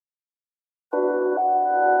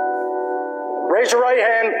Raise your right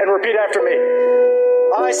hand and repeat after me.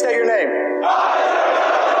 I state your name.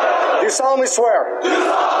 Do solemnly swear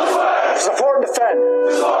to support and defend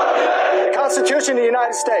the Constitution of the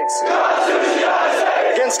United States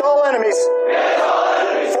against all enemies,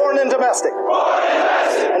 foreign and domestic,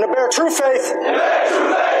 and to bear true faith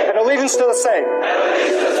and allegiance to the same.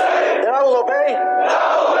 That I will obey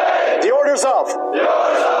the orders of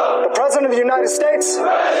the President of the United States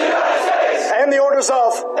and the orders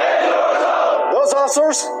of those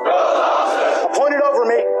officers appointed over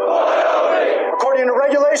me according to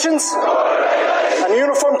regulations and the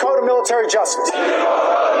Uniform Code of Military Justice.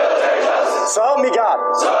 So help me God.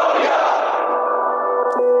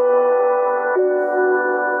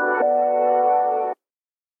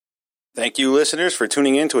 Thank you, listeners, for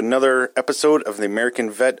tuning in to another episode of the American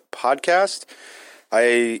Vet Podcast.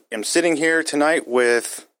 I am sitting here tonight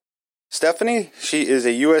with Stephanie. She is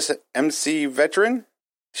a USMC veteran.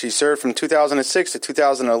 She served from 2006 to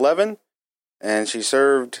 2011, and she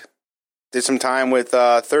did some time with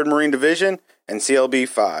 3rd Marine Division and CLB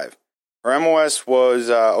 5. Her MOS was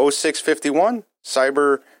 0651,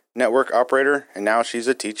 cyber network operator, and now she's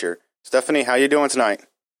a teacher. Stephanie, how you doing tonight?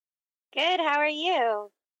 Good, how are you?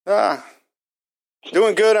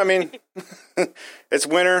 Doing good. I mean, it's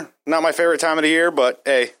winter, not my favorite time of the year, but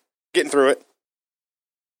hey, getting through it.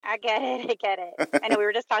 I get it. I know we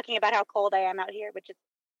were just talking about how cold I am out here, which it's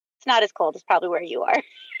not as cold as probably where you are.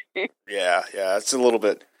 Yeah, it's a little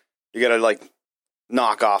bit. You got to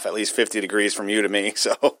knock off at least 50 degrees from you to me,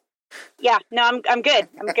 so. Yeah, no, I'm good.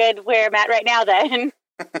 I'm good where I'm at right now then.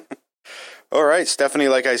 All right, Stephanie,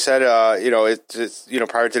 like I said, it's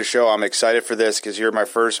prior to the show, I'm excited for this because you're my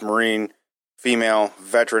first Marine female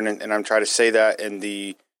veteran, and I'm trying to say that in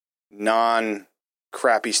the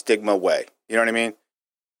non-crappy stigma way. You know what I mean?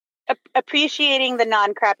 Appreciating the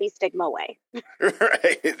non-crappy stigma way.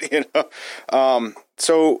 Right.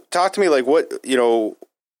 So talk to me,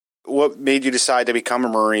 what made you decide to become a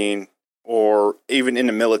Marine or even in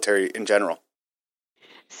the military in general?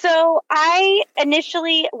 So I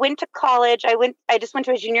initially went to college. I just went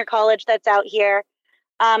to a junior college that's out here.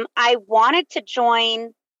 I wanted to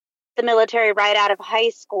join the military right out of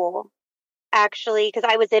high school, actually, because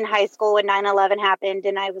I was in high school when 9/11 happened,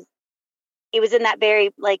 and it was in that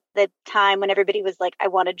very, the time when everybody was like, I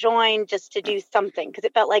want to join just to do something, because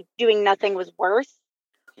it felt like doing nothing was worse.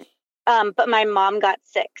 But my mom got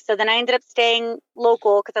sick. So then I ended up staying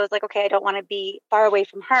local because I was like, okay, I don't want to be far away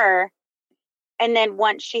from her. And then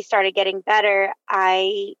once she started getting better,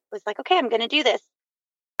 I was like, okay, I'm going to do this.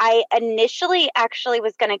 I initially actually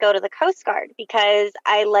was going to go to the Coast Guard because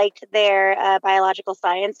I liked their biological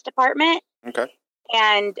science department. Okay.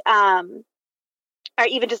 And, or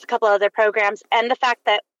even just a couple other programs. And the fact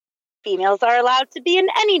that females are allowed to be in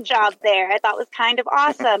any job there, I thought was kind of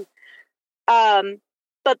awesome.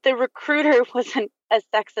 But the recruiter wasn't a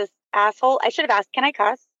sexist asshole. I should have asked, can I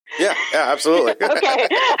cuss? Yeah, absolutely. Okay.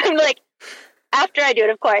 I'm like, after I do it,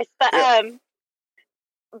 of course.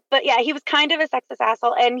 But yeah, he was kind of a sexist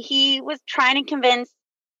asshole. And he was trying to convince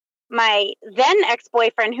my then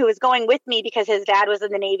ex-boyfriend, who was going with me because his dad was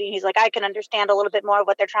in the Navy. And he's like, I can understand a little bit more of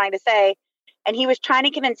what they're trying to say. And he was trying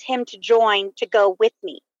to convince him to join, to go with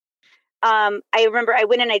me. I remember I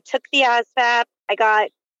went and I took the ASVAB. I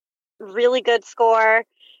got really good score.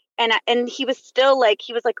 And he was still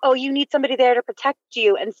he was like, oh, you need somebody there to protect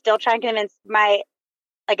you, and still trying to convince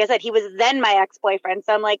like I said, he was then my ex-boyfriend.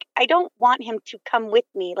 So I'm like, I don't want him to come with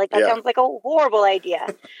me. That sounds like a horrible idea.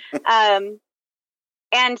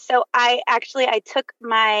 And so I took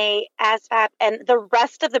my ASVAB, and the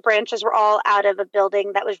rest of the branches were all out of a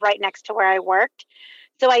building that was right next to where I worked.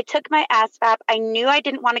 So I took my ASVAB. I knew I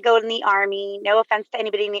didn't want to go in the Army. No offense to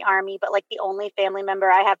anybody in the Army, but the only family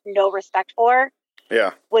member I have no respect for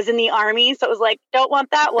was in the Army. So it was like, don't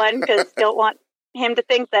want that one because don't want him to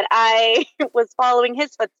think that I was following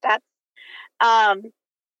his footsteps.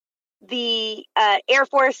 The Air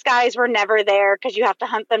Force guys were never there because you have to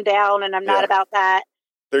hunt them down, and I'm not about that.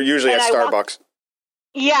 They're usually at Starbucks.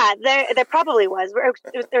 There probably was.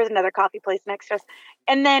 There was another coffee place next to us.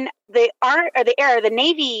 And then the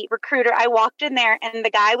Navy recruiter, I walked in there, and the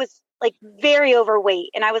guy was very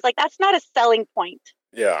overweight. And I was like, that's not a selling point.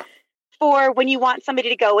 Yeah. For when you want somebody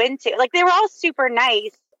to go into. They were all super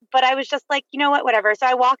nice, but I was just like, you know what, whatever. So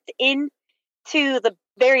I walked in to the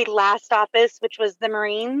very last office, which was the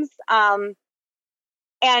Marines. And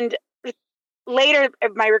later,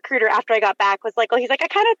 my recruiter, after I got back, was like, oh, he's like, I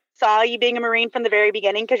kind of saw you being a Marine from the very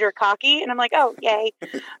beginning because you're cocky. And I'm like, oh, yay.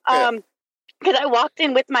 Because I walked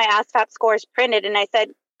in with my ASVAB scores printed, and I said,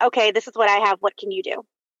 okay, this is what I have. What can you do?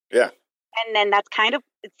 Yeah. And then that's kind of,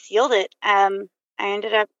 it sealed it. I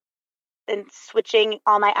ended up, and switching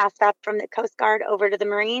all my ASVAB from the Coast Guard over to the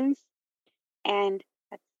Marines. And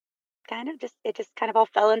that's it just kind of all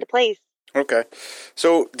fell into place. Okay.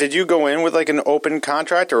 So did you go in with like an open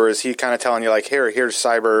contract, or is he kind of telling you like, here's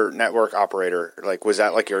cyber network operator? Like, was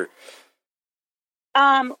that like your...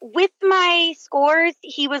 With my scores,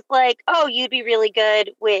 he was like, oh, you'd be really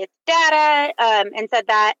good with data, and said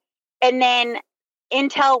that. And then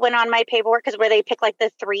Intel went on my paperwork because where they pick like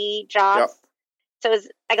the 3 jobs. Yep. So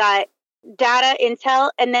I got data,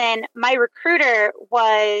 Intel, and then my recruiter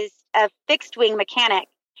was a fixed wing mechanic.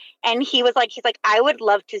 And he's like, I would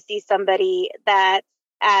love to see somebody that's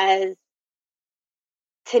as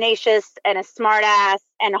tenacious and a smart ass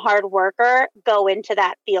and a hard worker go into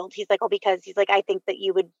that field. He's like, oh, because he's like, I think that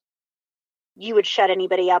you would shut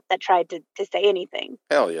anybody up that tried to say anything.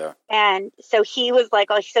 Hell yeah. And so he was like,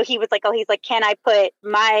 can I put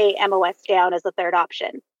my MOS down as a third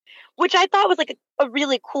option? Which I thought was like a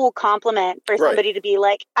really cool compliment for somebody to be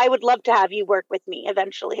like, I would love to have you work with me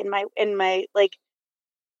eventually in my like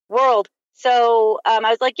world. So I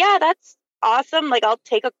was like, yeah, that's awesome. Like, I'll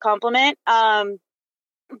take a compliment.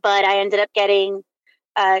 But I ended up getting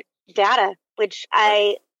data, which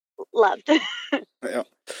I loved. Yeah.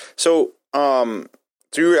 So, so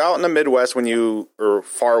you were out in the Midwest or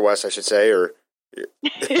far west, I should say, or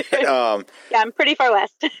yeah, I'm pretty far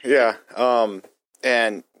west. Yeah.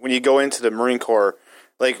 And when you go into the Marine Corps,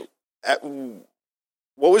 like,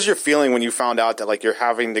 what was your feeling when you found out that like you're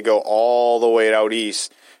having to go all the way out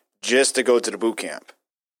east just to go to the boot camp?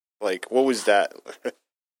 Like, what was that?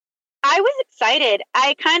 I was excited.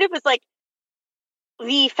 I kind of was like,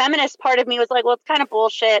 the feminist part of me was like, well, it's kind of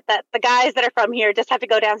bullshit that the guys that are from here just have to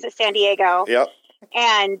go down to San Diego. Yep.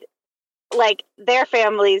 And like their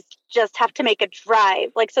families just have to make a drive.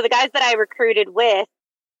 Like, so the guys that I recruited with,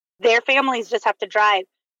 their families just have to drive.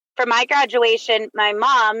 For my graduation, my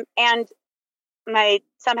mom and my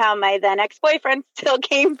then ex-boyfriend still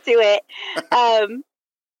came to it.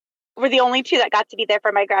 Were the only 2 that got to be there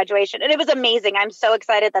for my graduation. And it was amazing. I'm so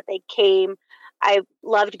excited that they came. I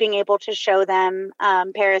loved being able to show them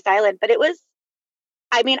Parris Island. But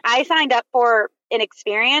I signed up for an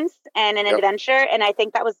experience and an adventure. And I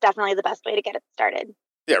think that was definitely the best way to get it started.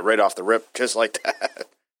 Yeah, right off the rip, just like that.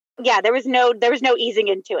 Yeah, there was no easing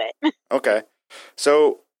into it. Okay.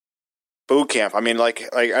 So boot camp. I mean, like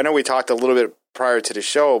I know we talked a little bit prior to the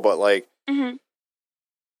show, but like, mm-hmm.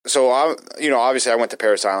 So obviously I went to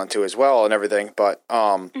Parris Island too as well and everything, but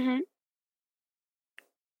mm-hmm.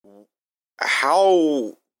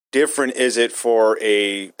 How different is it for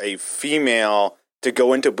a female to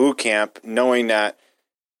go into boot camp knowing that?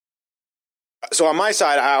 So on my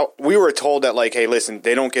side, we were told that like, hey, listen,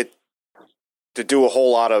 they don't get to do a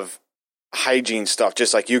whole lot of hygiene stuff,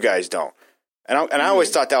 just like you guys don't. And I always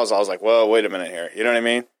thought that I was like, well, wait a minute here. You know what I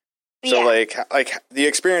mean? So like the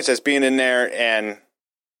experience as being in there and,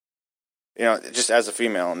 just as a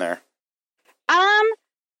female in there.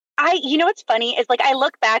 What's funny is like, I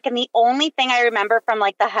look back and the only thing I remember from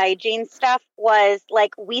like the hygiene stuff was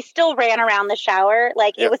like, we still ran around the shower.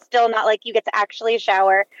 Like it was still not like you get to actually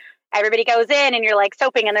shower. Everybody goes in and you're like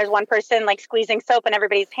soaping and there's one person like squeezing soap in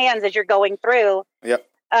everybody's hands as you're going through. Yep.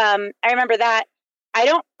 I remember that. I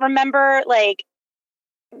don't remember like,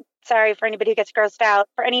 sorry for anybody who gets grossed out,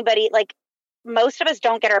 for anybody, like most of us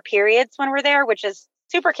don't get our periods when we're there, which is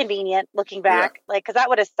super convenient looking back, like, cause that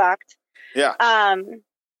would have sucked. Yeah.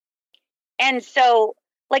 And so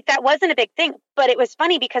like that wasn't a big thing, but it was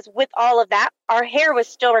funny because with all of that, our hair was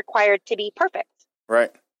still required to be perfect. Right.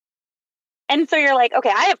 And so you're like, okay,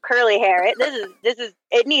 I have curly hair.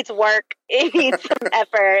 It needs work. It needs some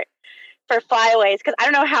effort for flyaways. Cause I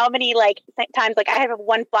don't know how many like times, like I have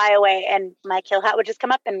one flyaway and my kill hat would just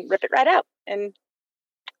come up and rip it right out. And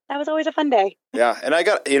that was always a fun day. Yeah. And I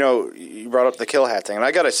got, you brought up the kill hat thing and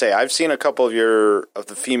I got to say, I've seen a couple of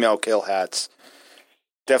the female kill hats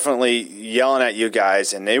definitely yelling at you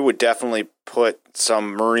guys, and they would definitely put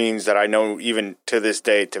some Marines that I know even to this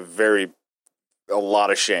day to a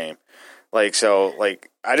lot of shame. Like, so, like,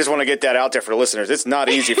 I just want to get that out there for the listeners. It's not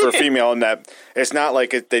easy for a female in that it's not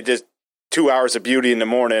like they just 2 hours of beauty in the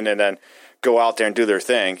morning and then go out there and do their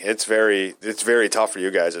thing. It's very tough for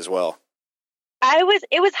you guys as well.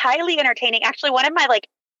 It was highly entertaining. Actually, one of my like,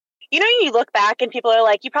 you look back and people are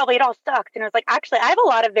like, you probably it all sucked. And it was like, actually, I have a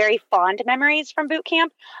lot of very fond memories from boot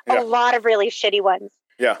camp, a lot of really shitty ones.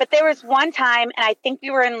 Yeah. But there was one time, and I think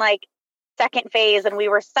we were in like second phase and we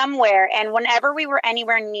were somewhere. And whenever we were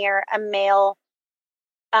anywhere near a male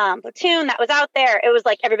platoon that was out there, it was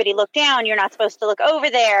like, everybody look down. You're not supposed to look over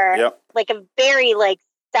there. Yep. Like a very like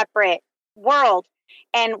separate world.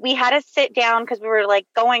 And we had to sit down because we were like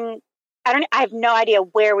going I have no idea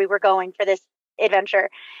where we were going for this adventure.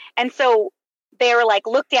 And so they were like,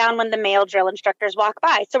 look down when the male drill instructors walk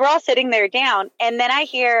by. So we're all sitting there down. And then I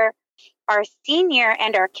hear our senior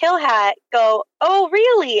and our kill hat go, oh,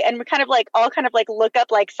 really? And we kind of like look up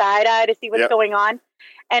like side eye to see what's going on.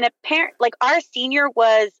 And like our senior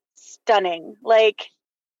was stunning. Like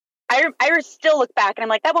I still look back and I'm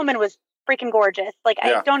like, that woman was freaking gorgeous. Like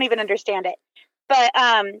I don't even understand it. But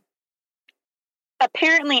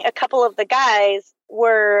apparently a couple of the guys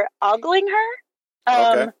were ogling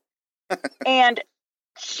her. And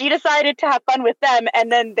she decided to have fun with them.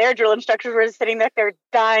 And then their drill instructors were sitting there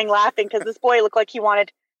dying laughing because this boy looked like he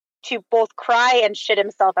wanted to both cry and shit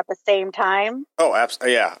himself at the same time. Oh,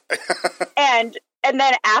 absolutely. Yeah. And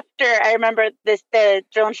then after, I remember the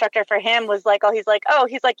drill instructor for him was like, he's like,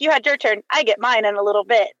 you had your turn. I get mine in a little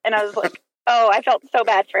bit. And I was like, I felt so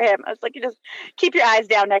bad for him. I was like, you just keep your eyes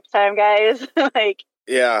down next time, guys. Like,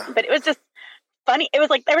 yeah. But it was just funny. It was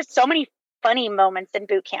like, there were so many funny moments in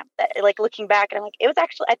boot camp that, like, looking back, and I'm like, it was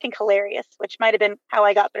actually, I think, hilarious, which might have been how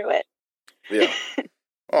I got through it. Yeah.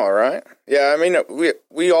 All right. Yeah. I mean,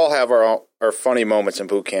 we all have our funny moments in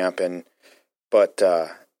boot camp, but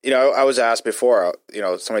I was asked before,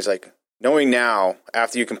 somebody's like, knowing now,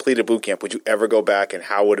 after you completed boot camp, would you ever go back, and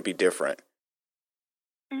how would it be different?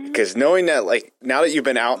 Because knowing that, like, now that you've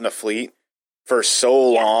been out in the fleet for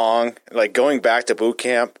so long, like, going back to boot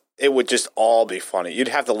camp, it would just all be funny. You'd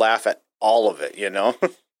have to laugh at all of it,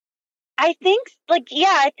 I think, like,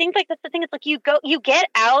 that's the thing. It's like you get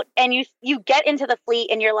out and you get into the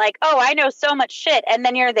fleet and you're like, oh, I know so much shit. And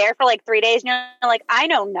then you're there for like 3 days and you're like, I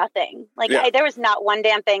know nothing. Like, there was not one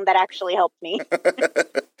damn thing that actually helped me.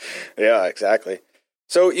 Yeah, exactly.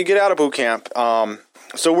 So you get out of boot camp.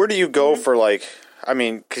 So where do you go for, like, I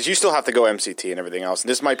mean, because you still have to go MCT and everything else. And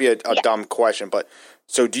this might be a dumb question, but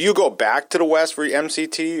so do you go back to the West for your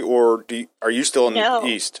MCT, or are you still in the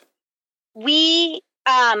East?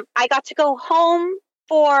 I got to go home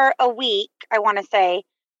for a week, I want to say,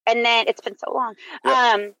 and then it's been so long.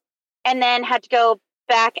 Yep. And then had to go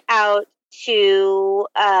back out to,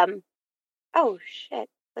 oh shit.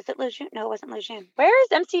 Was it Lejeune? No, it wasn't Lejeune. Where is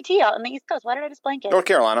MCT out on the East Coast? Why did I just blank it? North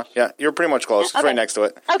Carolina. Yeah, you're pretty much close. It's right next to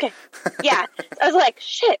it. Okay. Yeah. I was like,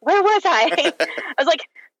 shit, where was I? I was like,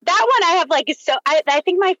 that one I have like, so I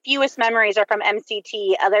think my fewest memories are from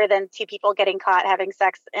MCT, other than 2 people getting caught having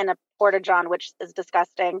sex in a porta-john, which is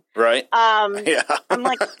disgusting. Right. Yeah. I'm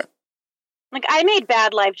like I made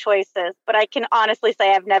bad life choices, but I can honestly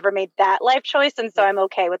say I've never made that life choice. And so I'm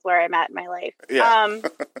okay with where I'm at in my life. Yeah.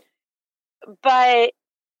 But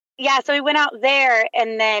yeah, so we went out there,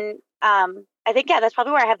 and then I think, that's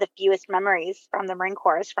probably where I have the fewest memories from the Marine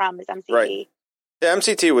Corps is MCT. Right. Yeah,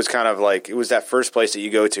 MCT was kind of like, it was that first place that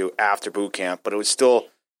you go to after boot camp, but it was still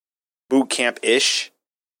boot camp-ish.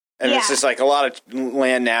 And it's just like a lot of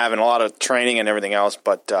land nav and a lot of training and everything else.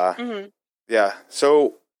 But yeah,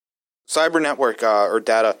 so Cyber Network or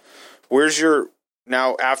data, where's your,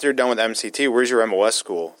 now after you're done with MCT, where's your MOS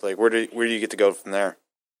school? Like, where do you get to go from there?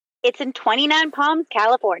 It's in 29 Palms,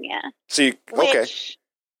 California. So which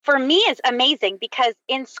for me is amazing, because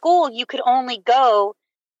in school you could only go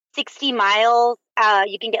 60 miles.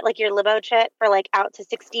 You can get like your limo jet for like out to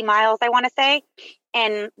 60 miles, I want to say.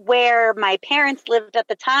 And where my parents lived at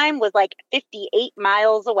the time was like 58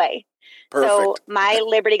 miles away. Perfect. So my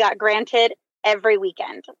liberty got granted every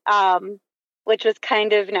weekend, which was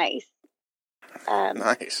kind of nice.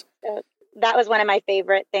 Nice. So that was one of my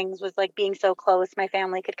favorite things, was like being so close. My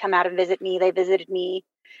family could come out and visit me. They visited me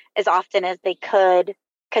as often as they could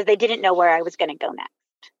because they didn't know where I was going to go next.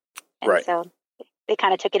 And so they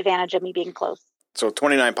kind of took advantage of me being close. So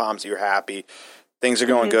 29 Palms, you're happy. Things are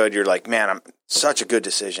going good. You're like, man, I'm such a good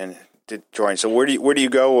decision to join. So where do you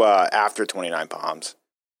go after 29 Palms?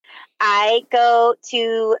 I go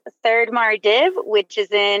to 3rd Mardiv, which is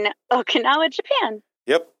in Okinawa, Japan.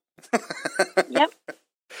 Yep. Yep.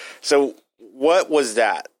 So what was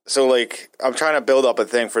that? So, like, I'm trying to build up a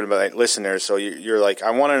thing for the listeners. So you're like,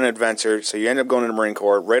 I want an adventure. So you end up going to the Marine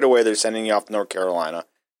Corps. Right away, they're sending you off to North Carolina.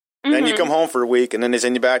 Then you come home for a week, and then they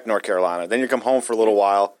send you back to North Carolina. Then you come home for a little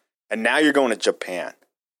while, and now you're going to Japan.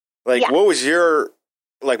 Like, what was your,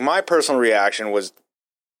 like, my personal reaction was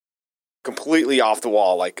completely off the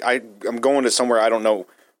wall. Like, I'm going to somewhere I don't know.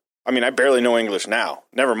 I mean, I barely know English now.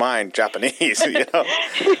 Never mind Japanese, you know?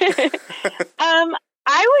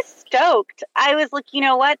 I was stoked. I was like, you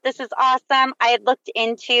know what? This is awesome. I had looked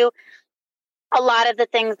into a lot of the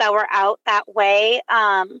things that were out that way.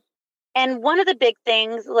 And one of the big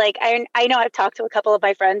things, like, I know I've talked to a couple of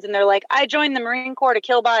my friends, and they're like, I joined the Marine Corps to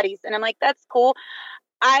kill bodies. And I'm like, that's cool.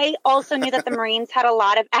 I also knew that the Marines had a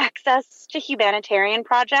lot of access to humanitarian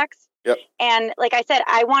projects. Yep. And like I said,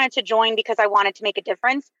 I wanted to join because I wanted to make a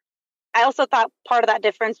difference. I also thought part of that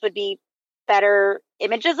difference would be better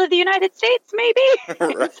images of the United States, maybe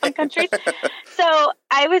in some countries. So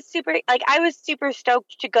I was super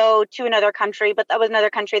stoked to go to another country, but that was another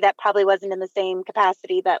country that probably wasn't in the same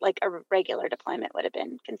capacity that like a regular deployment would have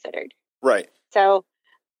been considered. Right. So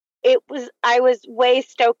I was way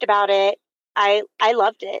stoked about it. I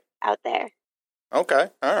loved it out there. Okay.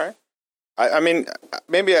 All right. I mean,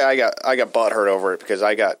 maybe I got butthurt over it because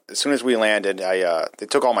as soon as we landed, they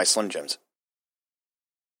took all my Slim Jims.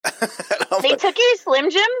 They took your Slim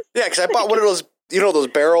Jims? Yeah, because I bought one of those, those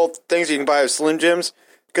barrel things you can buy with Slim Jims.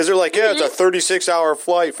 Because they're like, yeah, it's a 36-hour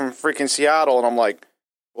flight from freaking Seattle. And I'm like,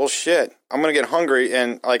 well, shit, I'm going to get hungry.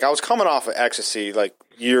 And like, I was coming off of ecstasy like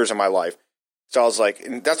years of my life. So I was like,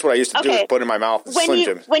 and that's what I used to do is put in my mouth Slim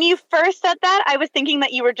Jims. When you first said that, I was thinking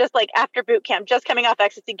that you were just like after boot camp, just coming off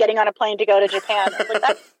ecstasy, getting on a plane to go to Japan. I was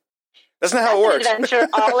like, that's not how it works. An adventure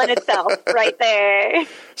all in itself, right there.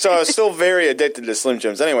 So I was still very addicted to Slim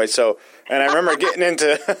Jims. Anyway, and I remember getting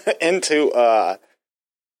into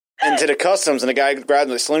the customs, and the guy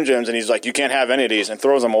grabbed the Slim Jims, and he's like, "You can't have any of these," and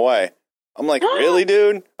throws them away. I'm like, "Really,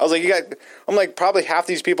 dude?" I was like, I'm like, probably half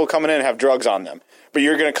these people coming in have drugs on them, but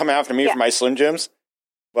you're gonna come after me for my Slim Jims?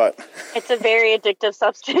 But it's a very addictive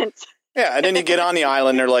substance. Yeah, and then you get on the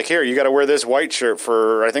island, they're like, "Here, you got to wear this white shirt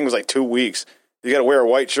for I think it was like 2 weeks." You got to wear a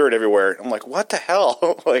white shirt everywhere. I'm like, what the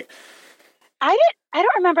hell? Like, I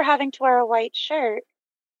don't remember having to wear a white shirt.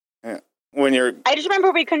 Yeah. I just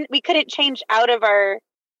remember we couldn't change out of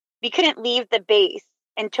we couldn't leave the base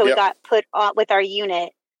until we got put on with our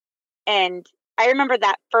unit. And I remember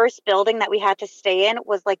that first building that we had to stay in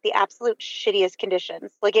was like the absolute shittiest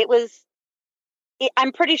conditions. Like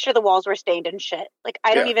I'm pretty sure the walls were stained and shit. Like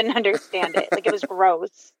I don't even understand it. Like it was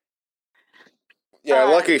gross. Yeah,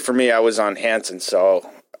 lucky for me, I was on Hanson, so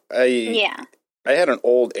I had an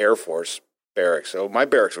old Air Force barracks, so my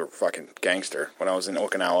barracks were fucking gangster when I was in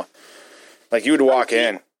Okinawa. Like, you would walk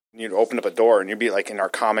in, and you'd open up a door, and you'd be, like, in our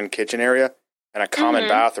common kitchen area and a common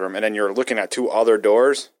bathroom, and then you're looking at 2 other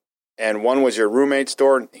doors, and one was your roommate's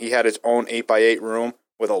door, and he had his own 8x8 room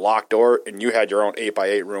with a locked door, and you had your own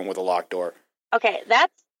 8x8 room with a locked door. Okay,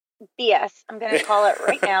 that's BS. I'm going to call it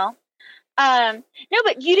right now. No,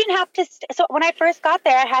 but you didn't have to. So when I first got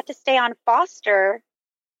there, I had to stay on Foster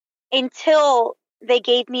until they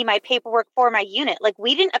gave me my paperwork for my unit. Like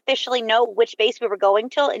we didn't officially know which base we were going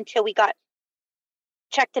until we got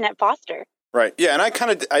checked in at Foster. Right. Yeah, and I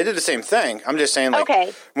did the same thing. I'm just saying, like,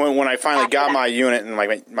 when I finally got my unit and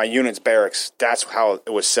my unit's barracks, that's how it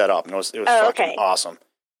was set up, and it was fucking awesome.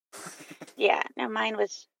 Yeah. No, mine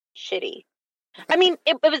was shitty. I mean,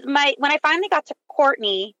 it was when I finally got to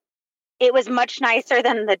Courtney. It was much nicer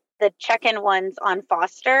than the check-in ones on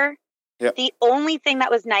Foster. Yep. The only thing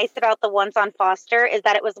that was nice about the ones on Foster is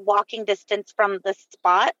that it was walking distance from the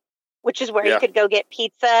spot, which is where you could go get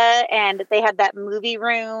pizza, and they had that movie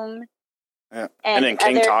room. Yeah. And then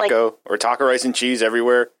King Taco, or taco rice and cheese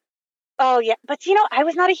everywhere. Oh, yeah. But, I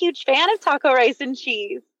was not a huge fan of taco rice and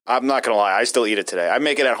cheese. I'm not going to lie. I still eat it today. I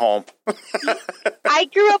make it at home. I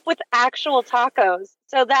grew up with actual tacos,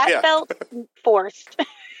 so that felt forced.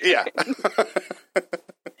 Yeah.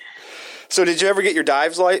 So did you ever get your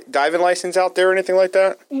diving license out there or anything like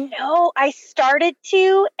that? No, I started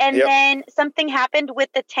to, and then something happened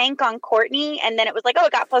with the tank on Courtney, and then it was like,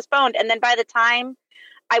 it got postponed. And then by the time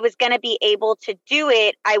I was going to be able to do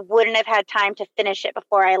it, I wouldn't have had time to finish it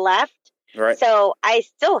before I left. Right. So I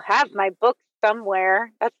still have my book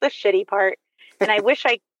somewhere. That's the shitty part. And I wish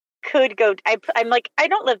I could go. I'm like, I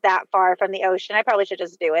don't live that far from the ocean. I probably should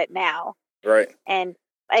just do it now. Right. And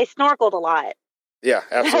I snorkeled a lot. Yeah,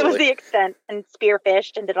 absolutely. That was the extent, and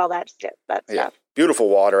spearfished and did all that stuff. Beautiful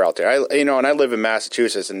water out there. And I live in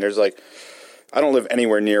Massachusetts, and there's like, I don't live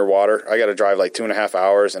anywhere near water. I got to drive like 2.5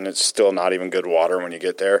 hours, and it's still not even good water when you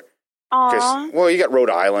get there. Aww. Well, you got Rhode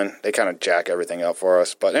Island. They kind of jack everything up for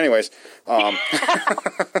us. But anyways, so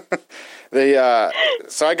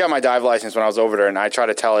I got my dive license when I was over there, and I try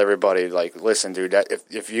to tell everybody, like, listen, dude, that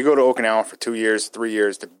if you go to Okinawa for 2 years, 3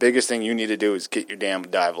 years, the biggest thing you need to do is get your damn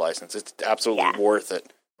dive license. It's absolutely worth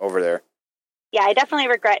it over there. Yeah, I definitely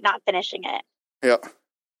regret not finishing it. Yeah.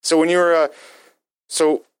 So when you were,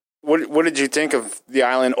 what did you think of the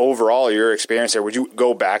island overall, your experience there? Would you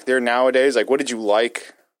go back there nowadays? Like, what did you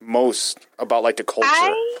like most about, like, the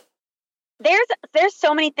culture? There's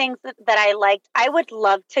so many things that I liked. I would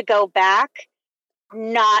love to go back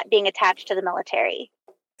not being attached to the military.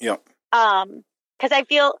 Yeah. Because I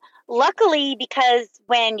feel, luckily, because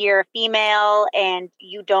when you're female and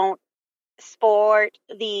you don't sport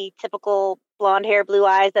the typical blonde hair, blue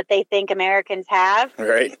eyes that they think Americans have.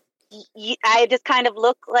 Right. I just kind of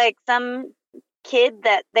look like some kid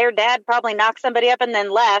that their dad probably knocked somebody up and then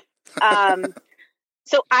left.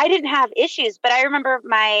 So I didn't have issues, but I remember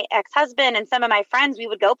my ex-husband and some of my friends, we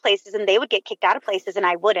would go places and they would get kicked out of places and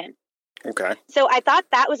I wouldn't. Okay. So I thought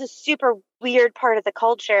that was a super weird part of the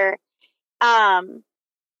culture.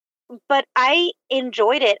 But I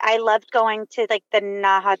enjoyed it. I loved going to like the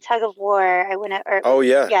Naha tug of war.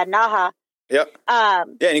 Yeah, Naha. Yep. Yeah,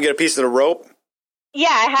 and you get a piece of the rope. Yeah,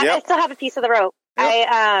 I still have a piece of the rope. Yep.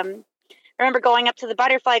 I remember going up to the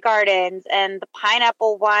butterfly gardens and the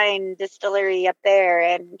pineapple wine distillery up there,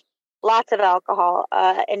 and lots of alcohol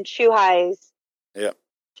and chuhais. Yep.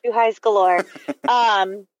 Chuhais galore.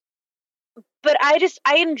 But I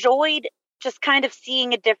enjoyed just kind of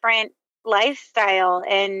seeing a different lifestyle,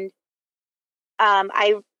 and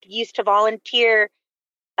I used to volunteer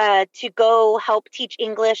to go help teach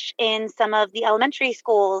English in some of the elementary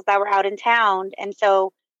schools that were out in town. And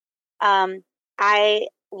so I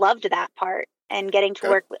loved that part and getting to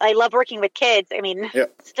work. I love working with kids. I mean,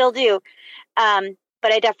 still do. But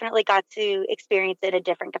I definitely got to experience it in a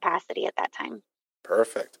different capacity at that time.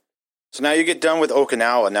 Perfect. So now you get done with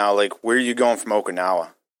Okinawa. Now, like, where are you going from Okinawa?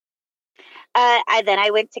 I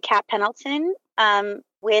went to Cap Pendleton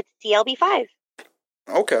with CLB5.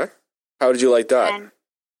 Okay. How did you like that? And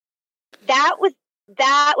that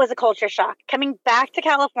was a culture shock. Coming back to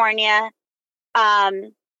California,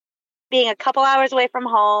 being a couple hours away from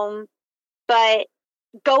home, but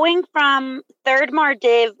going from Third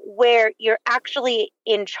Mardiv, where you're actually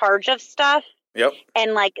in charge of stuff,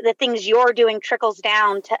 and like the things you're doing trickles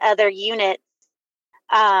down to other units,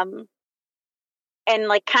 and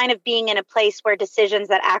like kind of being in a place where decisions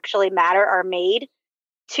that actually matter are made,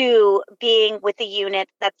 to being with a unit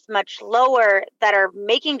that's much lower that are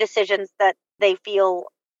making decisions that they feel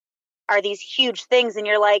are these huge things, and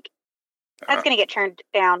you're like, that's going to get turned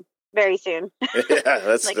down very soon. Yeah,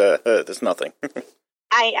 that's like, that's nothing.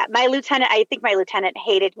 I think my lieutenant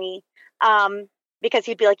hated me because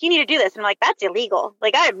he'd be like, you need to do this. And I'm like, that's illegal.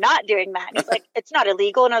 Like, I am not doing that. And he's like, it's not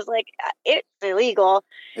illegal. And I was like, it's illegal.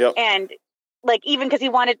 Yep. And like, even because he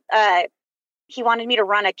wanted me to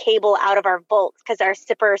run a cable out of our vaults because our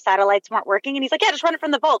SIPR satellites weren't working. And he's like, yeah, just run it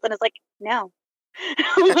from the vault. And I was like, no.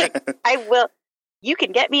 Like, I will. You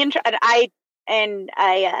can get me in trouble. And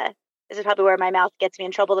I this is probably where my mouth gets me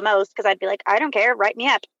in trouble the most, because I'd be like, I don't care, write me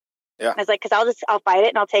up. Yeah. And I was like, because I'll fight it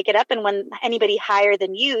and I'll take it up. And when anybody higher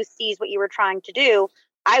than you sees what you were trying to do,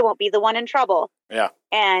 I won't be the one in trouble. Yeah.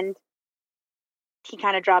 And he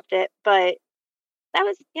kind of dropped it, but that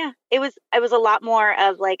was, it was a lot more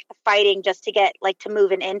of like fighting just to get like to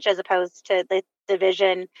move an inch, as opposed to the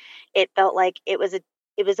division. It felt like it was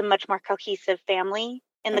a much more cohesive family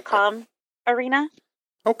in the comm arena.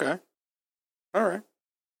 Okay. All right.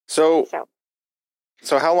 So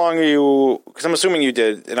how long are you, because I'm assuming you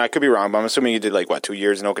did, and I could be wrong, but I'm assuming you did like, 2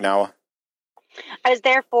 years in Okinawa? I was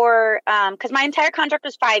there for, because my entire contract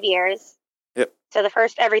was 5 years. Yep. So the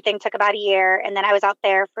first everything took about a year, and then I was out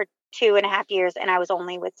there for 2.5 years, and I was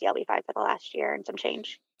only with CLB5 for the last year and some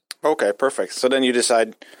change. Okay, perfect. So then you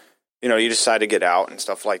decide to get out and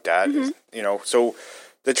stuff like that. Mm-hmm. So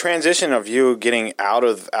the transition of you getting out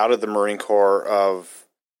of the Marine Corps, of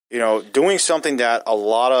doing something that a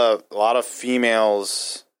lot of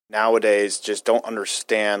females nowadays just don't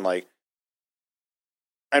understand. Like,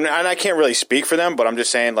 and I can't really speak for them, but I'm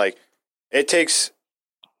just saying, like, it takes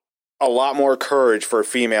a lot more courage for a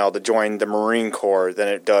female to join the Marine Corps than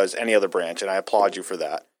it does any other branch, and I applaud you for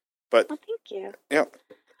that. But thank you. Yeah.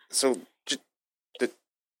 So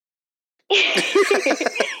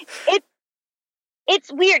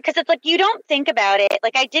it's weird because it's like you don't think about it.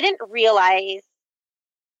 Like, I didn't realize.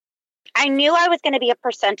 I knew I was going to be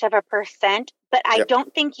 1% of 1%, but I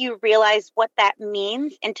don't think you realize what that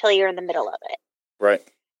means until you're in the middle of it. Right.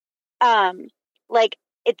 Like,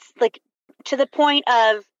 it's like to the point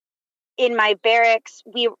of, in my barracks,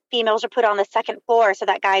 females are put on the second floor so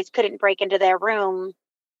that guys couldn't break into their room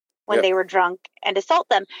when they were drunk and assault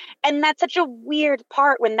them. And that's such a weird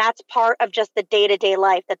part when that's part of just the day-to-day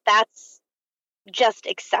life, that's just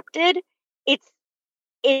accepted.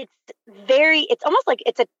 It's almost like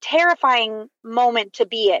it's a terrifying moment to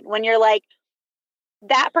be in, when you're like,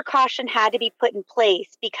 that precaution had to be put in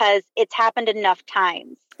place because it's happened enough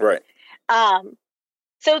times. Right.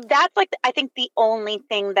 So that's like, I think the only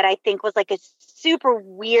thing that I think was like a super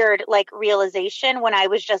weird, like, realization, when I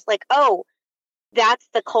was just like, oh, that's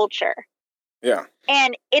the culture. Yeah.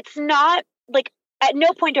 And it's not like, at no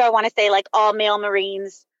point do I want to say like all male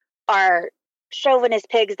Marines are chauvinist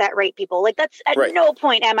pigs that rape people. Like, that's at no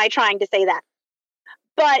point am I trying to say that.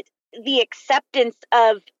 But the acceptance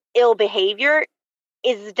of ill behavior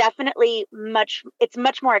is definitely it's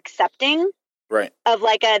much more accepting Right. of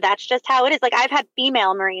like that's just how it is. Like I've had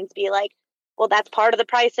female Marines be like, well, that's part of the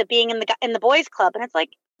price of being in the boys club. And it's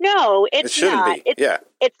like, no, It it's shouldn't not. be.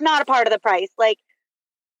 It's not a part of the price. Like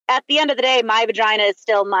at the end of the day, my vagina is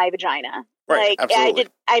still my vagina. Right. Like Absolutely.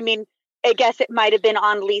 I guess it might have been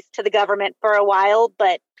on lease to the government for a while,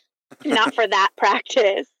 but not for that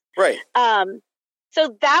practice. Right.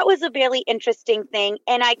 So that was a really interesting thing.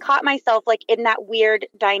 And I caught myself like in that weird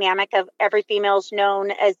dynamic of every female's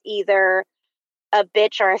known as either a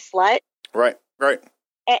bitch or a slut. Right. Right.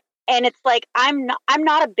 And it's like, I'm not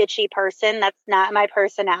a bitchy person. That's not my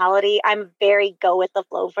personality. I'm very go with the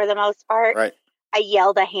flow for the most part. Right. I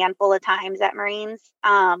yelled a handful of times at Marines.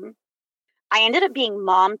 I ended up being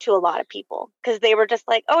mom to a lot of people because they were just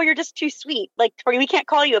like, oh, you're just too sweet. Like, we can't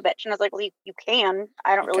call you a bitch. And I was like, well, you can.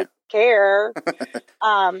 I don't really care.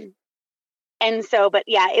 And so, but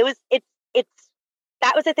yeah, that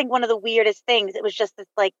was, I think, one of the weirdest things. It was just this,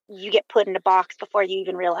 like, you get put in a box before you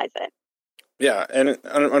even realize it. Yeah. And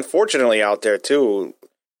unfortunately out there too,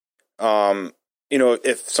 you know,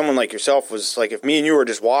 if someone like yourself was like, if me and you were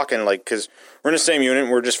just walking, like, because we're in the same unit,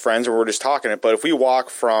 and we're just friends, or we're just talking it. But if we walk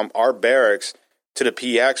from our barracks to the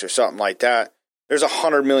PX or something like that, there's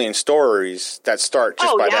 100 million stories that start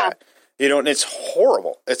just by that. You know, and it's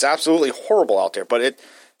horrible. It's absolutely horrible out there. But it,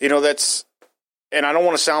 you know, that's, and I don't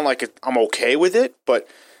want to sound like I'm okay with it, but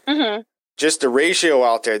just the ratio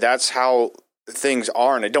out there, that's how things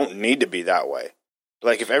are, and it don't need to be that way.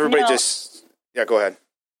 Like if everybody yeah, go ahead.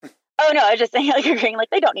 Oh, no, I was just saying, like, agreeing, like,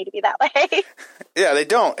 they don't need to be that way. Yeah, they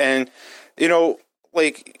don't. And, you know,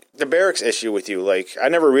 like, the barracks issue with you, like, I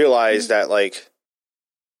never realized that, like,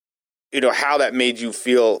 you know, how that made you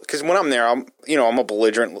feel. Because when I'm there, I'm a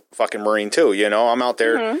belligerent fucking Marine, too, you know? I'm out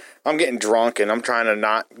there, I'm getting drunk, and I'm trying to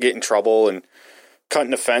not get in trouble and cutting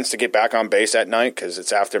the fence to get back on base at night because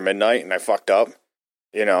it's after midnight and I fucked up,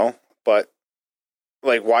 you know? But,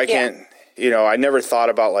 like, why can't, you know, I never thought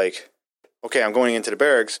about, like, okay, I'm going into the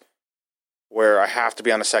barracks where I have to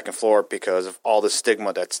be on the second floor because of all the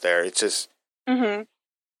stigma that's there. It's just,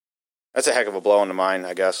 that's a heck of a blow in the mind,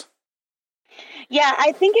 I guess. Yeah,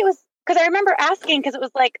 I think it was, because I remember asking, because it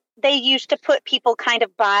was like, they used to put people kind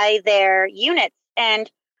of by their units,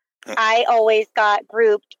 and I always got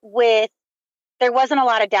grouped with, there wasn't a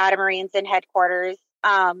lot of data Marines in headquarters,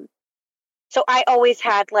 so I always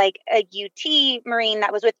had like a UT Marine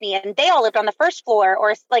that was with me, and they all lived on the first floor,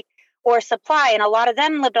 or supply, and a lot of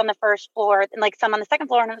them lived on the first floor and like some on the second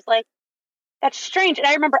floor, and I was like, that's strange. And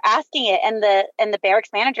I remember asking it, and the barracks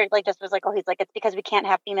manager like just was like, oh, he's like, it's because we can't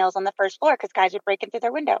have females on the first floor because guys would break in through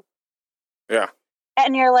their window. Yeah.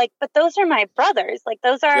 And you're like, but those are my brothers. Like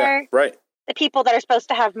those are right. the people that are supposed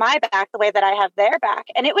to have my back the way that I have their back.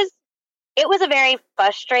 And it was a very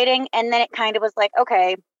frustrating, and then it kind of was like,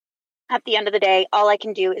 okay, at the end of the day, all I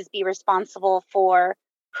can do is be responsible for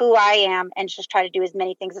who I am and just try to do as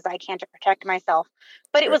many things as I can to protect myself.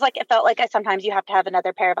 But it was like, it felt like sometimes you have to have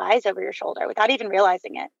another pair of eyes over your shoulder without even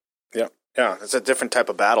realizing it. Yeah. Yeah. It's a different type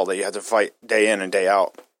of battle that you have to fight day in and day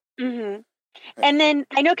out. Mm-hmm. And then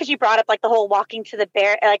I know, because you brought up like the whole walking from the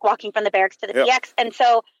barracks to the PX. And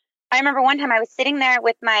so I remember one time I was sitting there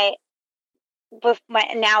with my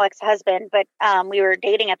now ex-husband, but we were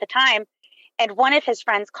dating at the time. And one of his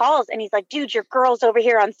friends calls, and he's like, dude, your girl's over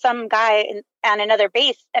here on some guy on another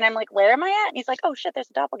base. And I'm like, where am I at? And he's like, oh, shit,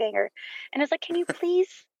 there's a doppelganger. And I was like, can you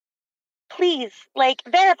please, like,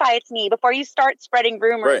 verify it's me before you start spreading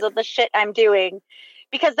rumors of the shit I'm doing?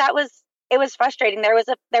 Because it was frustrating. There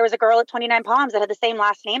was a girl at 29 Palms that had the same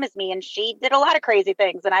last name as me, and she did a lot of crazy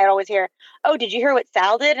things. And I'd always hear, oh, did you hear what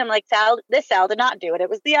Sal did? And I'm like, this Sal did not do it. It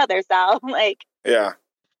was the other Sal. Like, yeah.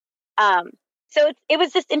 So it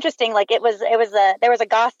was just interesting. Like there was a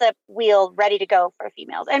gossip wheel ready to go for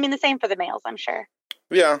females. I mean, the same for the males, I'm sure.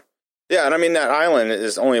 Yeah. Yeah. And I mean, that island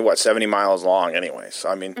is only 70 miles long anyway. So,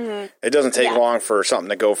 I mean, it doesn't take long for something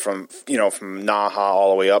to go from Naha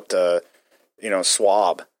all the way up to,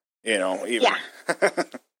 Swab, even. Yeah.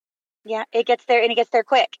 Yeah. It gets there, and it gets there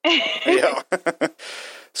quick. Yeah.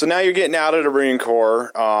 So now you're getting out of the Marine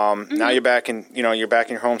Corps. Now you're back in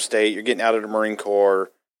your home state. You're getting out of the Marine Corps.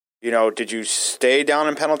 Did you stay down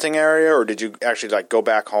in Pendleton area, or did you actually like go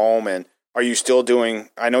back home? And are you still doing?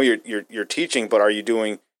 I know you're teaching, but are you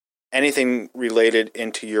doing anything related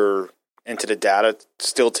into the data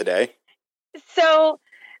still today? So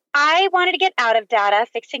I wanted to get out of data.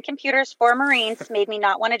 Fixing computers for Marines made me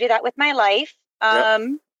not want to do that with my life. I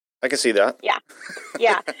can see that. Yeah.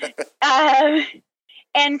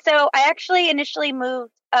 And so I actually initially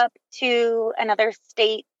moved up to another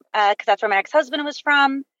state because that's where my ex-husband was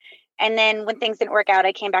from. And then when things didn't work out,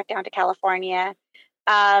 I came back down to California.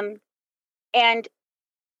 And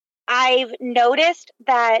I've noticed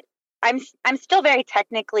that I'm still very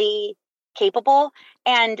technically capable,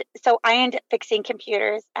 and so I end up fixing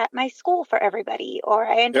computers at my school for everybody, or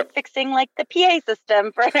I end up fixing like the PA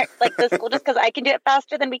system for like the school just because I can do it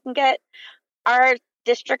faster than we can get our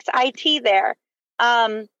district's IT there.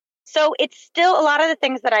 So it's still a lot of the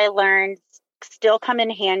things that I learned still come in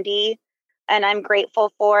handy, and I'm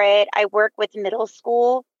grateful for it. I work with middle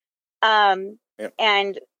school, and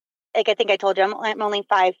like I think I told you, I'm only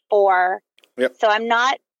 5'4", so I'm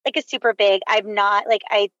not like a super big. I'm not like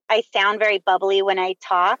I sound very bubbly when I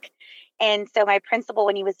talk, and so my principal,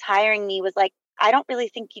 when he was hiring me, was like, I don't really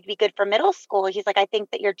think you'd be good for middle school. He's like, I think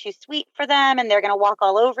that you're too sweet for them and they're going to walk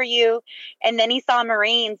all over you. And then he saw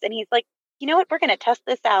Marines and he's like, you know what? We're going to test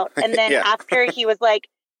this out. And then after he was like,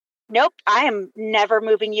 nope, I am never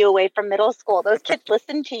moving you away from middle school. Those kids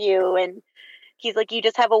listen to you. And he's like, you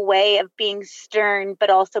just have a way of being stern, but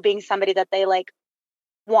also being somebody that they like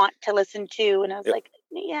want to listen to. And I was like,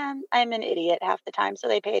 yeah, I'm an idiot half the time. So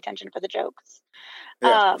they pay attention for the jokes.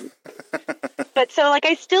 But so like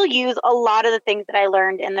I still use a lot of the things that I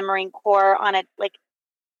learned in the Marine Corps on a like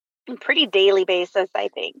pretty daily basis, I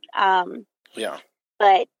think.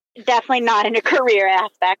 But definitely not in a career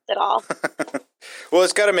aspect at all. Well,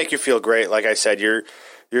 it's got to make you feel great. Like I said, you're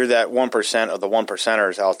that 1% of the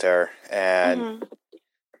 1%ers out there, and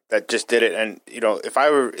that just did it. And you know, if I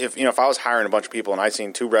was hiring a bunch of people and I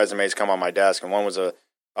seen 2 resumes come on my desk, and one was a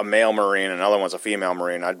male Marine and another one's a female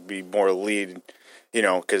Marine, I'd be more lead. You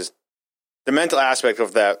know, because the mental aspect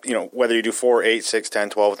of that, you know, whether you do 4, 8, 6, 10,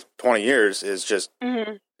 12, 20 years is just,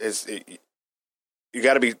 you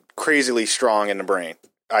got to be crazily strong in the brain,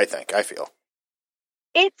 I feel.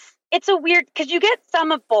 It's a weird, because you get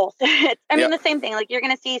some of both. I mean, the same thing, like you're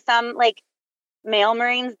going to see some like male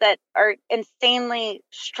Marines that are insanely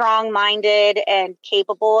strong-minded and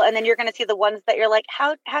capable, and then you're going to see the ones that you're like,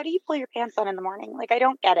 how do you pull your pants on in the morning? Like, I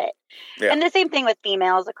don't get it. And the same thing with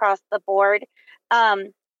females across the board.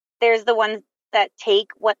 There's the ones that take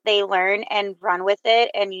what they learn and run with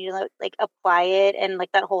it, and you know, like apply it, and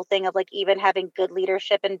like that whole thing of like even having good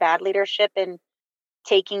leadership and bad leadership, and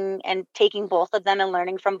taking both of them and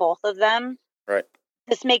learning from both of them. Right.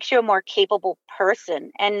 This makes you a more capable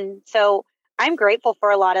person, and so I'm grateful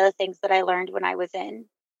for a lot of the things that I learned when I was in,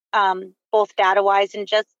 both data wise and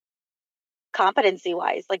just competency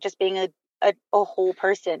wise, like just being a whole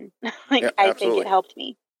person. I think it helped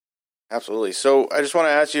me. Absolutely. So I just want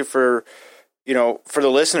to ask you for the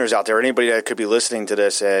listeners out there, anybody that could be listening to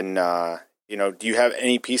this, and, do you have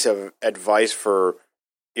any piece of advice for,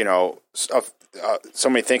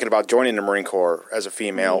 somebody thinking about joining the Marine Corps as a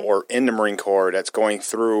female or in the Marine Corps that's going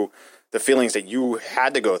through the feelings that you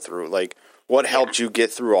had to go through? Like, what helped you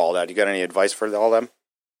get through all that? You got any advice for all them?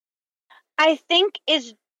 I think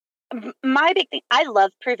is my big thing. I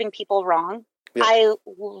love proving people wrong. Yeah. I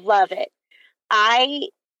love it. I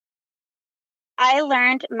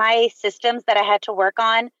learned my systems that I had to work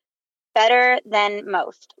on better than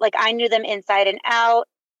most. Like, I knew them inside and out.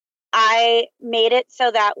 I made it so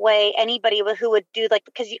that way anybody who would do, like,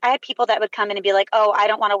 because I had people that would come in and be like, oh, I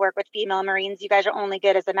don't want to work with female Marines. You guys are only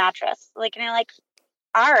good as a mattress. Like, and you're like,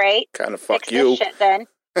 all right. Kind of fuck you. This shit then.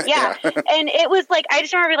 Yeah. And it was like, I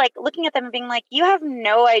just remember like looking at them and being like, you have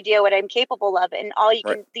no idea what I'm capable of. And all you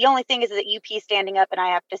can, the only thing is that you pee standing up and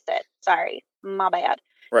I have to sit. Sorry. My bad.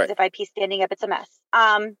 Right. If I pee standing up, it's a mess.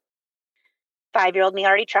 5-year-old me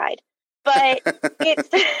already tried, but it's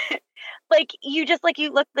like, you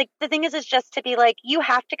look like, the thing is just to be like, you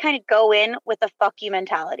have to kind of go in with a fuck you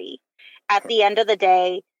mentality. At the end of the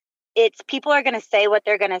day, it's people are going to say what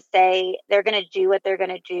they're going to say. They're going to do what they're going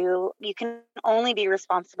to do. You can only be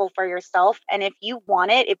responsible for yourself. And if you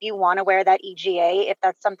want it, if you want to wear that EGA, if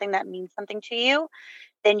that's something that means something to you,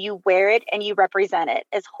 then you wear it and you represent it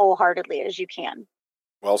as wholeheartedly as you can.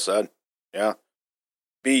 Well said. Yeah.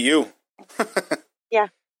 Be you. Yeah.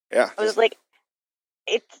 Yeah. I was like,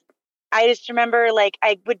 I just remember like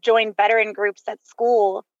I would join veteran groups at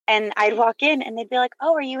school and I'd walk in and they'd be like,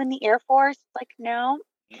 oh, are you in the Air Force? Like, no.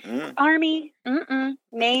 Mm-mm. Army? Mm-mm.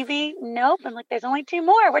 Navy? Nope. I'm like, there's only 2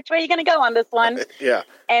 more. Which way are you going to go on this one? Yeah.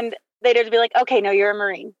 And they'd just be like, okay, no, you're a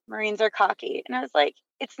Marine. Marines are cocky. And I was like,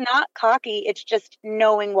 it's not cocky. It's just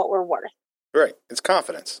knowing what we're worth. Right. It's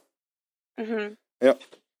confidence. Mm-hmm. Yep.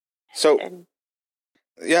 So,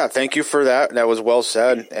 yeah, thank you for that. That was well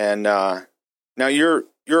said. And now you're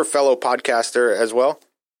a fellow podcaster as well.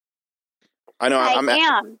 I know. I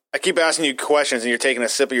am. I keep asking you questions, and you're taking a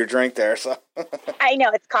sip of your drink there. So I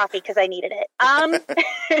know it's coffee because I needed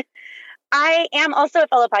it. I am also a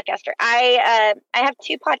fellow podcaster. I have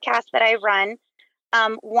 2 podcasts that I run.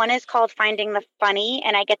 One is called Finding the Funny,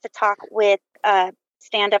 and I get to talk with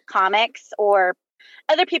stand-up comics or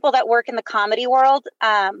other people that work in the comedy world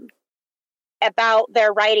about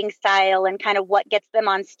their writing style and kind of what gets them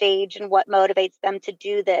on stage and what motivates them to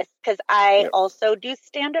do this. Because I also do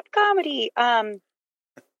stand-up comedy.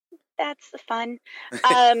 That's fun.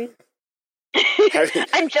 I'm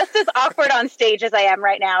just as awkward on stage as I am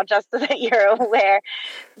right now, just so that you're aware.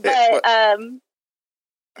 But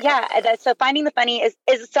so Finding the Funny is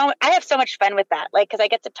so, I have so much fun with that. Like, because I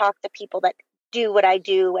get to talk to people that do what I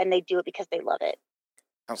do and they do it because they love it.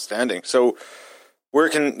 Outstanding. So where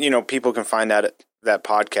can, people can find that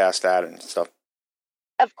podcast at and stuff?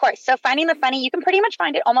 Of course. So Finding the Funny, you can pretty much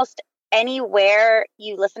find it almost anywhere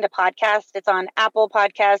you listen to podcasts. It's on Apple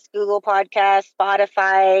Podcasts, Google Podcasts,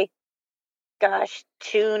 Spotify,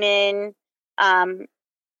 TuneIn.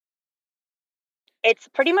 It's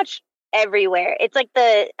pretty much everywhere. It's like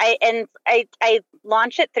I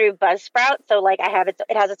launch it through Buzzsprout, so like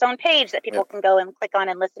it has its own page that people can go and click on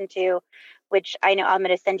and listen to, which I know I'm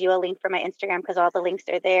going to send you a link for my Instagram because all the links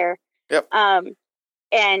are there. Yep.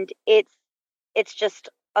 And it's just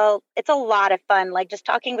it's a lot of fun, like just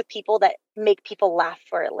talking with people that make people laugh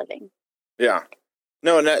for a living. Yeah.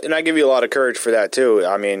 No, and I give you a lot of courage for that too.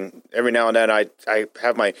 I mean, every now and then I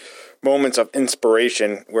have my moments of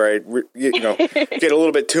inspiration where I get a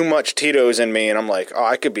little bit too much Tito's in me, and I'm like, oh,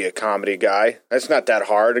 I could be a comedy guy. That's not that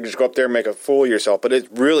hard. I just go up there and make a fool of yourself. But it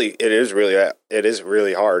is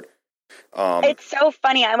really hard. It's so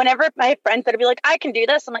funny. Whenever my friends would be like, I can do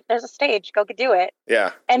this, I'm like, there's a stage, go do it.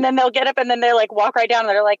 Yeah. And then they'll get up and then they're like, walk right down, and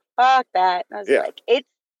they're like, fuck that. And I was like,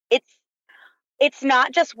 it's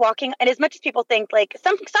not just walking. And as much as people think, like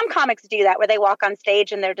some comics do that where they walk on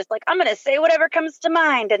stage and they're just like, I'm going to say whatever comes to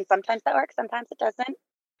mind. And sometimes that works, sometimes it doesn't.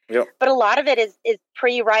 Yep. But a lot of it is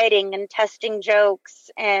pre-writing and testing jokes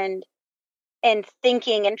and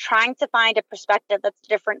thinking and trying to find a perspective that's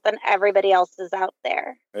different than everybody else's out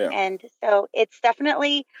there. Yeah. And so it's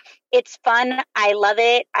fun. I love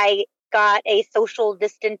it. I got a social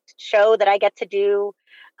distance show that I get to do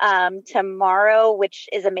tomorrow, which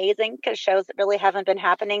is amazing because shows that really haven't been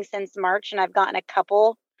happening since March, and I've gotten a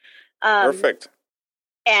couple. Perfect.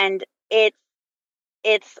 And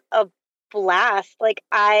it's a blast. Like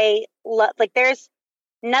there's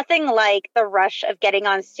nothing like the rush of getting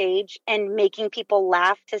on stage and making people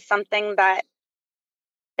laugh to something that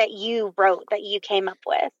you wrote, that you came up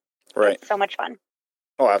with. Right. It's so much fun.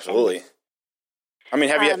 Oh, absolutely. I mean,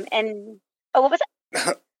 have you? What was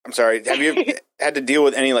it? I'm sorry. Have you had to deal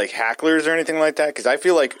with any like hecklers or anything like that? Because I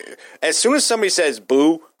feel like as soon as somebody says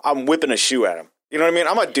 "boo," I'm whipping a shoe at them. You know what I mean?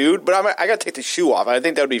 I'm a dude, but I got to take the shoe off. I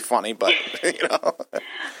think that would be funny, but I've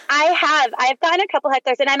gotten a couple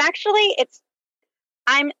hecklers, and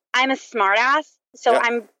I'm a smart ass, so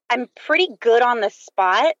I'm pretty good on the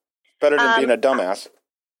spot. Better than being a dumbass.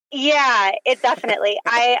 Yeah, it definitely.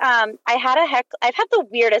 I've had the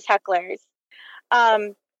weirdest hecklers.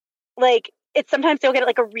 Like it's sometimes you'll get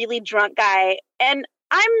like a really drunk guy, and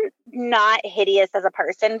I'm not hideous as a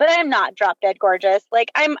person, but I'm not drop dead gorgeous.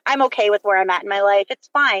 Like I'm okay with where I'm at in my life. It's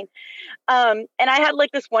fine. And I had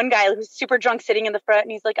like this one guy who's super drunk sitting in the front,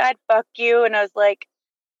 and he's like, "I'd fuck you," and I was like,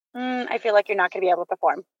 I feel like you're not going to be able to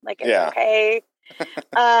perform. Like it's okay.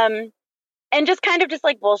 And just kind of just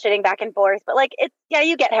like bullshitting back and forth. But like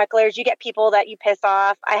you get hecklers, you get people that you piss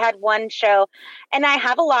off. I had one show, and I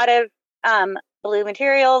have a lot of blue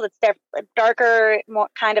material that's darker, more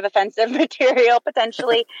kind of offensive material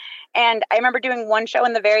potentially. And I remember doing one show,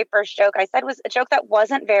 and the very first joke I said was a joke that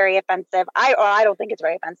wasn't very offensive. I don't think it's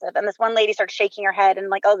very offensive. And this one lady started shaking her head and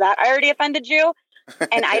like, oh, that I already offended you.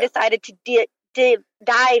 And I decided to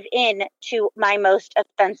dive in to my most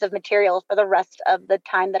offensive material for the rest of the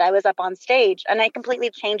time that I was up on stage. And I completely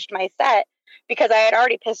changed my set because I had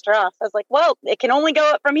already pissed her off. So I was like, well, it can only go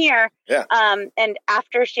up from here. Yeah. And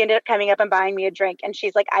after she ended up coming up and buying me a drink, and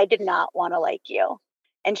she's like, I did not want to like you.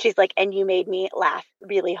 And she's like, and you made me laugh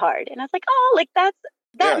really hard. And I was like, oh, like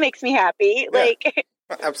that makes me happy. Yeah. Like,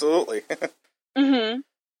 absolutely. mm-hmm.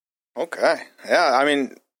 Okay. Yeah. I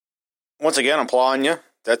mean, once again, I'm applauding you.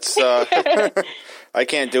 That's, I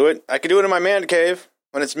can't do it. I can do it in my man cave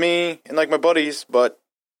when it's me and like my buddies. But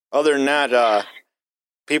other than that,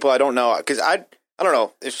 people I don't know, because I don't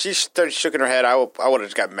know, if she started shaking her head, I would have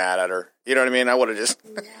just got mad at her. You know what I mean? I would have just.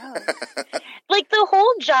 Like the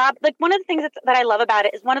whole job, like one of the things that I love about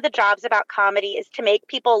it is one of the jobs about comedy is to make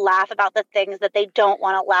people laugh about the things that they don't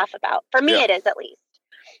want to laugh about. For me, it is at least.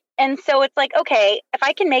 And so it's like, okay, if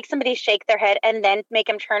I can make somebody shake their head and then make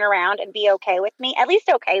them turn around and be okay with me, at least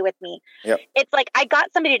okay with me. Yep. It's like I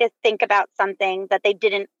got somebody to think about something that they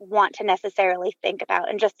didn't want to necessarily think about,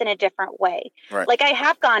 and just in a different way. Right. Like I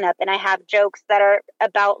have gone up and I have jokes that are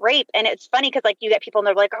about rape. And it's funny because like you get people and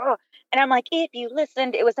they're like, oh, and I'm like, if you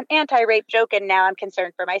listened, it was an anti-rape joke. And now I'm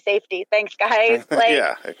concerned for my safety. Thanks, guys. Like,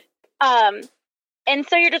 yeah. And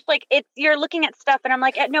so you're just like, you're looking at stuff and I'm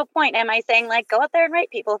like, at no point am I saying like, go out there and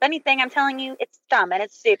rape people. If anything, I'm telling you it's dumb and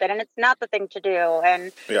it's stupid and it's not the thing to do.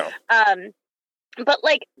 And, but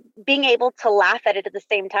like being able to laugh at it at the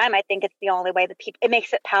same time, I think it's the only way that it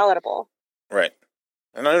makes it palatable. Right.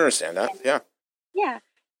 And I understand that. Yeah. Yeah.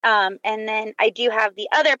 And then I do have the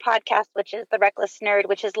other podcast, which is The Reckless Nerd,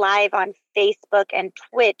 which is live on Facebook and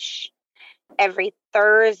Twitch every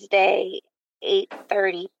Thursday,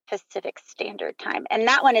 8:30 Pacific Standard Time. And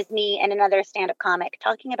that one is me and another stand-up comic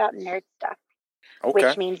talking about nerd stuff,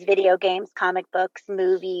 which means video games, comic books,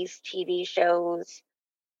 movies, TV shows,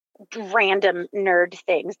 random nerd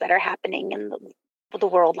things that are happening in the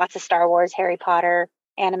world. Lots of Star Wars, Harry Potter,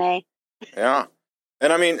 anime. Yeah.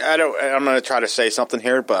 And I mean, I'm going to try to say something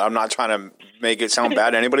here, but I'm not trying to make it sound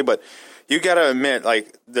bad to anybody, but you got to admit,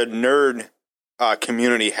 like, the nerd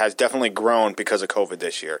community has definitely grown because of COVID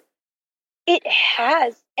this year. It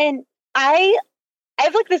has. And I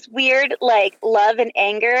have like this weird like love and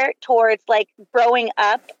anger towards like growing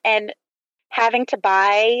up and having to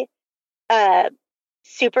buy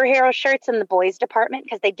superhero shirts in the boys department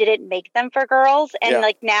because they didn't make them for girls. And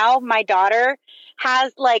like now my daughter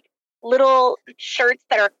has like little shirts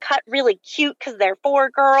that are cut really cute because they're for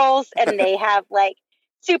girls, and they have like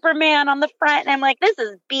Superman on the front. And I'm like, this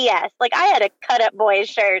is BS. Like I had to cut up boys'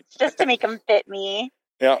 shirts just to make them fit me.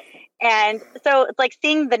 Yeah. And so it's like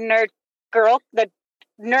seeing the nerd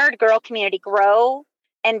girl community grow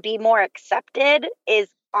and be more accepted is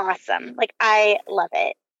awesome. Like I love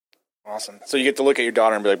it. Awesome. So you get to look at your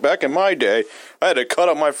daughter and be like, back in my day, I had to cut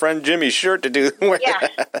up my friend Jimmy's shirt to do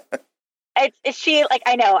that. It's she like,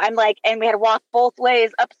 I know, I'm like, and we had to walk both ways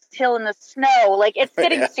uphill in the snow. Like it's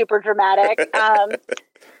getting super dramatic.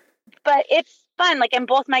 But it's fun. Like, and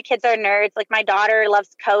both my kids are nerds. Like my daughter loves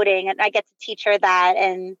coding and I get to teach her that.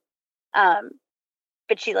 And,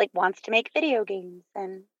 but she like wants to make video games,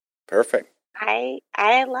 and perfect. I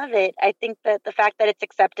love it. I think that the fact that it's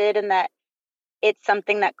accepted and that it's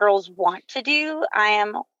something that girls want to do, I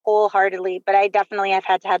am wholeheartedly, but I definitely have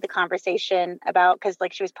had to have the conversation about, because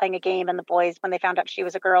like she was playing a game and the boys, when they found out she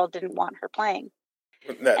was a girl, didn't want her playing.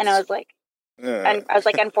 And I was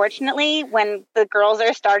like, unfortunately, when the girls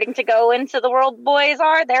are starting to go into the world boys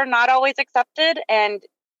are, they're not always accepted, and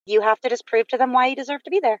you have to just prove to them why you deserve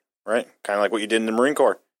to be there. Right. Kind of like what you did in the Marine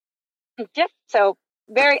Corps. Yep. So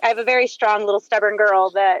I have a very strong little stubborn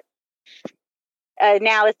girl that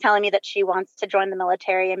now is telling me that she wants to join the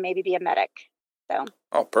military and maybe be a medic. So.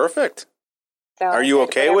 Oh, perfect. So are you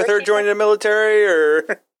okay with her joining the military,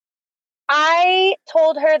 or? I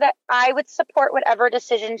told her that I would support whatever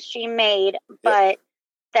decisions she made, but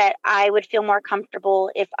that I would feel more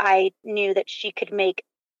comfortable if I knew that she could make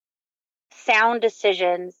sound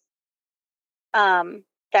decisions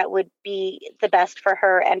that would be the best for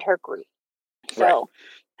her and her group. So right.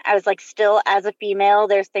 I was like, still as a female,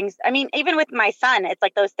 there's things, I mean, even with my son, it's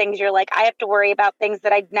like those things you're like, I have to worry about things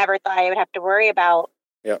that I never thought I would have to worry about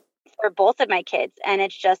for both of my kids. And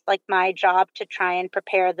it's just like my job to try and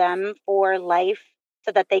prepare them for life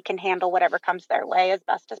so that they can handle whatever comes their way as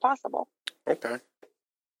best as possible. Okay.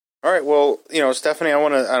 All right. Well, Stephanie,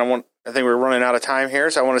 I think we're running out of time here.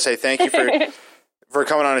 So I want to say thank you for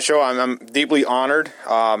coming on the show. I'm deeply honored.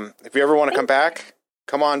 If you ever want to come back,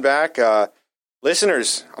 come on back.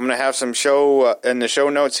 Listeners, I'm going to have some show in the show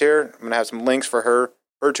notes here. I'm going to have some links for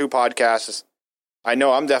her two podcasts. I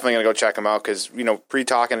know I'm definitely going to go check them out because,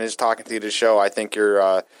 pre-talking and just talking to you this show, I think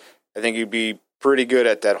you'd be pretty good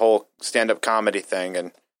at that whole stand-up comedy thing.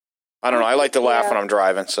 And I don't know, I like to laugh when I'm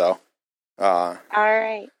driving, so. All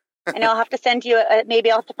right. And I'll have to send you,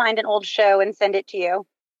 maybe I'll have to find an old show and send it to you.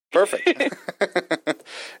 Perfect.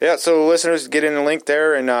 Yeah, so listeners, get in the link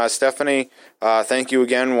there. And Stephanie, thank you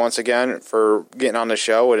once again for getting on the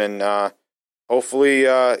show. And hopefully,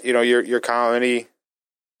 your comedy,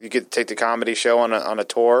 you get to take the comedy show on a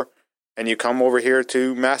tour, and you come over here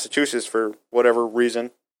to Massachusetts for whatever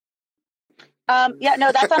reason.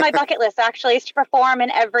 That's on my bucket list, actually, is to perform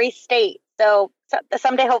in every state. So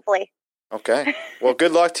someday, hopefully. Okay. Well,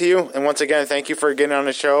 good luck to you. And once again, thank you for getting on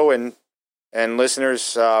the show. And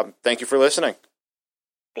listeners, thank you for listening.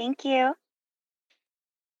 Thank you.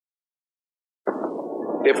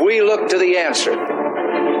 If we look to the answer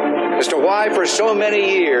as to why for so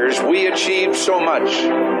many years we achieved so much,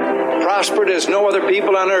 prospered as no other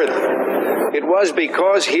people on earth, it was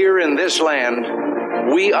because here in this land,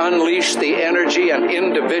 we unleashed the energy and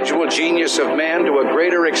individual genius of man to a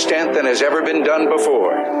greater extent than has ever been done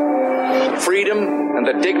before. Freedom and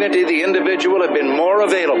the dignity of the individual have been more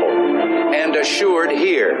available and assured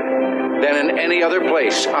here than in any other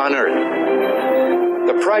place on earth.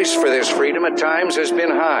 The price for this freedom at times has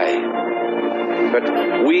been high,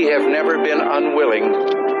 but we have never been unwilling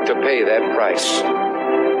to pay that price.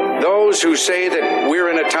 Those who say that we're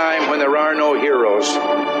in a time when there are no heroes,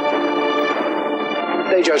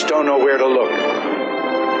 they just don't know where to look.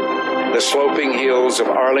 The sloping hills of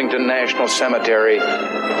Arlington National Cemetery,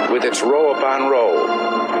 with its row upon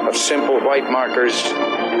row of simple white markers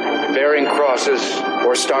bearing crosses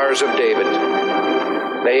or stars of David,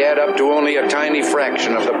 they add up to only a tiny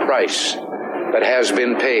fraction of the price that has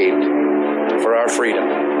been paid for our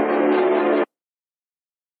freedom.